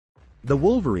The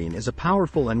wolverine is a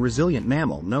powerful and resilient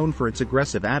mammal known for its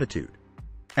aggressive attitude.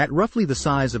 At roughly the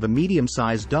size of a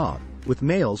medium-sized dog, with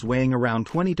males weighing around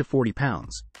 20 to 40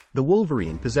 pounds, the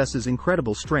wolverine possesses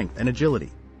incredible strength and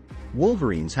agility.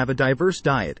 Wolverines have a diverse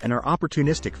diet and are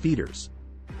opportunistic feeders.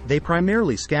 They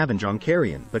primarily scavenge on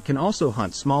carrion but can also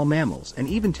hunt small mammals and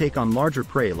even take on larger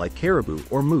prey like caribou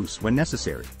or moose when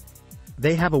necessary.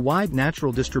 They have a wide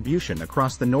natural distribution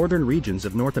across the northern regions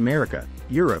of North America,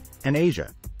 Europe, and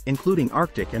Asia, including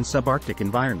Arctic and subarctic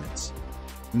environments.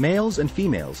 Males and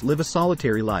females live a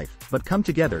solitary life but come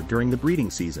together during the breeding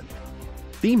season.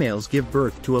 Females give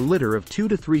birth to a litter of 2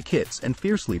 to 3 kits and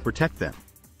fiercely protect them.